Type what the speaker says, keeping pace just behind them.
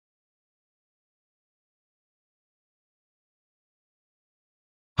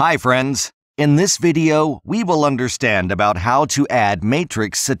Hi friends! In this video, we will understand about how to add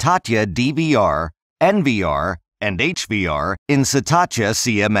matrix SATATYA DVR, NVR, and HVR in SATATYA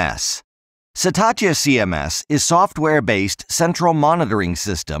CMS. SATATYA CMS is software-based central monitoring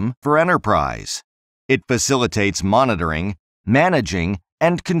system for enterprise. It facilitates monitoring, managing,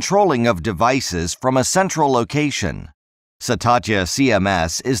 and controlling of devices from a central location. SATATYA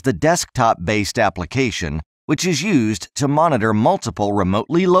CMS is the desktop-based application which is used to monitor multiple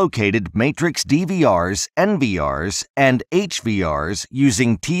remotely located matrix DVRs, NVRs, and HVRs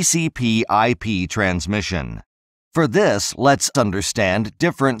using TCP/IP transmission. For this, let's understand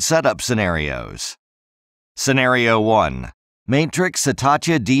different setup scenarios. Scenario 1. Matrix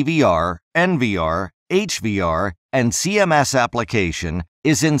SATATYA DVR, NVR, HVR, and CMS application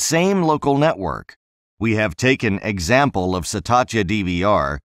is in same local network. We have taken example of SATATYA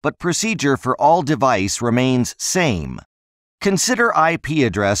DVR, but procedure for all device remains same. Consider IP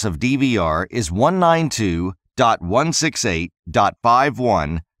address of DVR is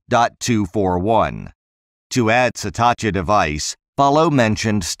 192.168.51.241. To add SATATYA device, follow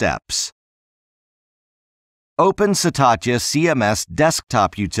mentioned steps. Open SATATYA CMS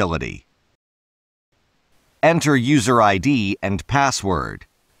desktop utility. Enter user ID and password.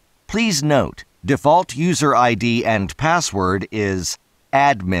 Please note, default user ID and password is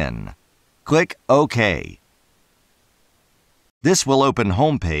admin. Click OK. This will open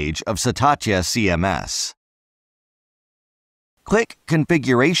homepage of SATATYA CMS. Click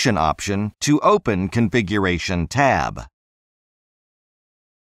Configuration option to open Configuration tab.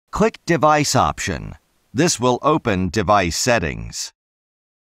 Click Device option. This will open device settings.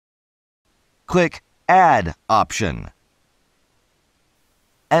 Click Add option.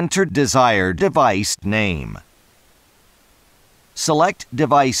 Enter desired device name. Select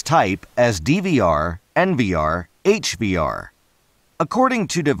device type as DVR, NVR, HVR. According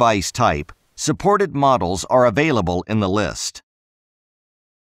to device type, supported models are available in the list.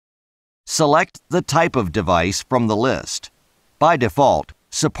 Select the type of device from the list. By default,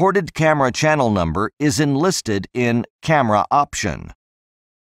 supported camera channel number is enlisted in Camera option.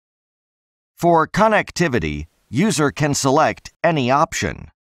 For connectivity, user can select any option.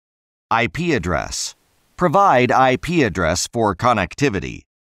 IP address. Provide IP address for connectivity.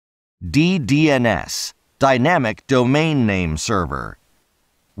 DDNS, Dynamic Domain Name Server.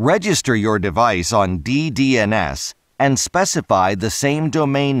 Register your device on DDNS and specify the same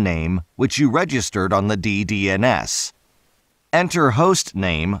domain name which you registered on the DDNS. Enter host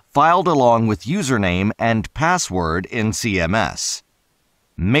name filed along with username and password in CMS.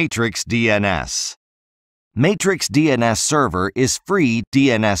 Matrix DNS. Matrix DNS server is free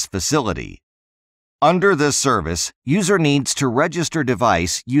DNS facility. Under this service, user needs to register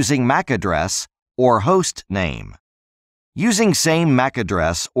device using MAC address or host name. Using same MAC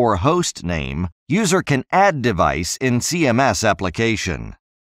address or host name, user can add device in CMS application.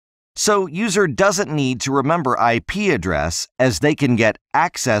 So user doesn't need to remember IP address as they can get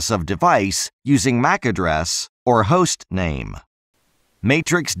access of device using MAC address or host name.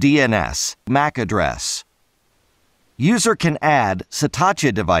 Matrix DNS, MAC address. User can add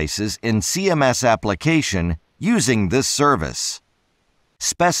SATATYA devices in CMS application using this service.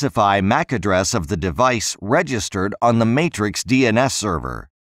 Specify MAC address of the device registered on the Matrix DNS server.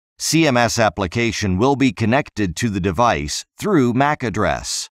 CMS application will be connected to the device through MAC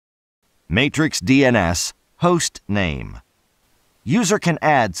address. Matrix DNS, host name. User can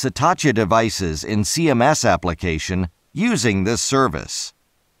add SATATYA devices in CMS application using this service.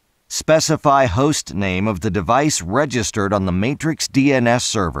 Specify host name of the device registered on the Matrix DNS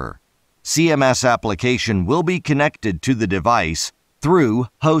server. CMS application will be connected to the device through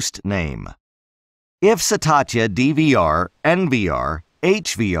host name. If SATATYA DVR, NVR,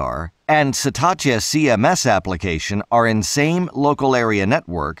 HVR, and SATATYA CMS application are in same local area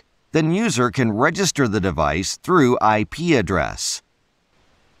network, then user can register the device through IP address.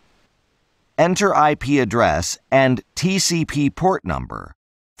 Enter IP address and TCP port number.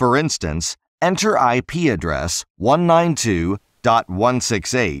 For instance, enter IP address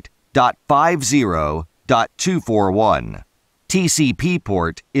 192.168.50.241. TCP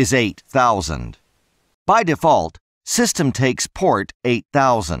port is 8000. By default, system takes port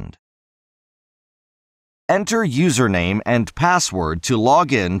 8000. Enter username and password to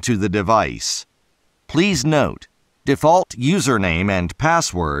log in to the device. Please note, default username and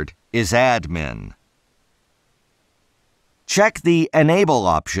password is admin. Check the Enable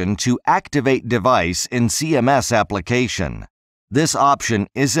option to activate device in CMS application. This option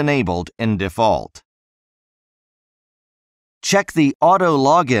is enabled in default. Check the Auto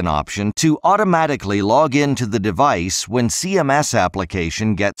Login option to automatically log in to the device when CMS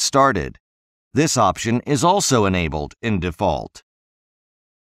application gets started. This option is also enabled in default.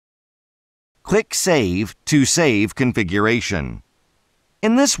 Click Save to save configuration.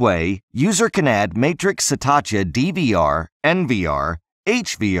 In this way, user can add matrix SATATYA DVR, NVR,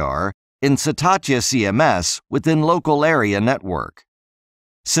 HVR in SATATYA CMS within local area network.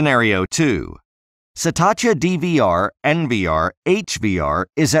 Scenario 2. SATATYA DVR, NVR, HVR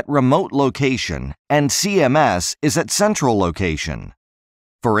is at remote location and CMS is at central location.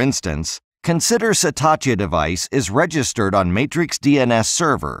 For instance, consider SATATYA device is registered on matrix DNS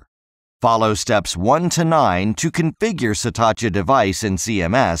server. Follow steps 1 to 9 to configure SATATYA device in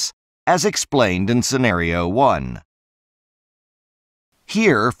CMS as explained in Scenario 1.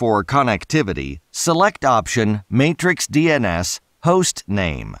 Here, for connectivity, select option Matrix DNS Host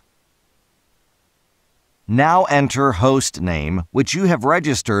Name. Now enter host name which you have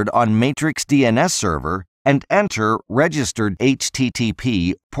registered on Matrix DNS server and enter registered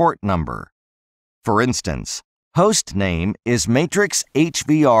HTTP port number. For instance, host name is Matrix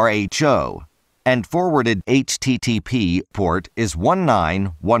HVRHO and forwarded HTTP port is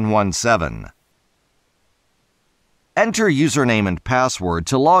 19117. Enter username and password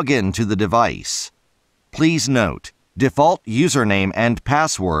to log in to the device. Please note, default username and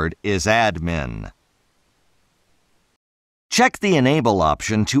password is admin. Check the Enable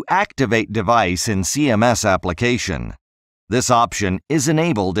option to activate device in CMS application. This option is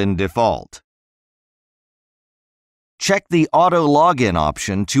enabled in default. Check the Auto Login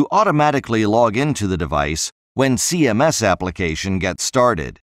option to automatically log into the device when CMS application gets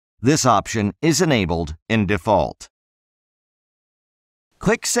started. This option is enabled in default.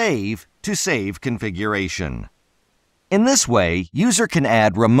 Click Save to save configuration. In this way, user can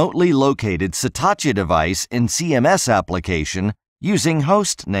add remotely located SATATYA device in CMS application using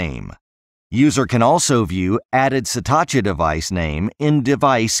host name. User can also view added SATATYA device name in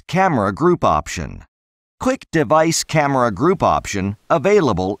Device Camera Group option. Click Device Camera Group option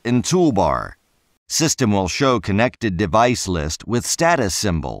available in Toolbar. System will show connected device list with status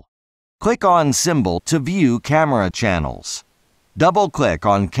symbol. Click on symbol to view camera channels. Double-click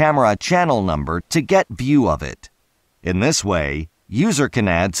on camera channel number to get view of it. In this way, user can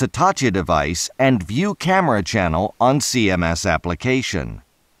add SATATYA device and view camera channel on CMS application.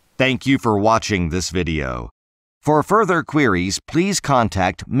 Thank you for watching this video. For further queries, please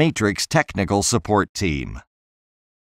contact Matrix Technical Support Team.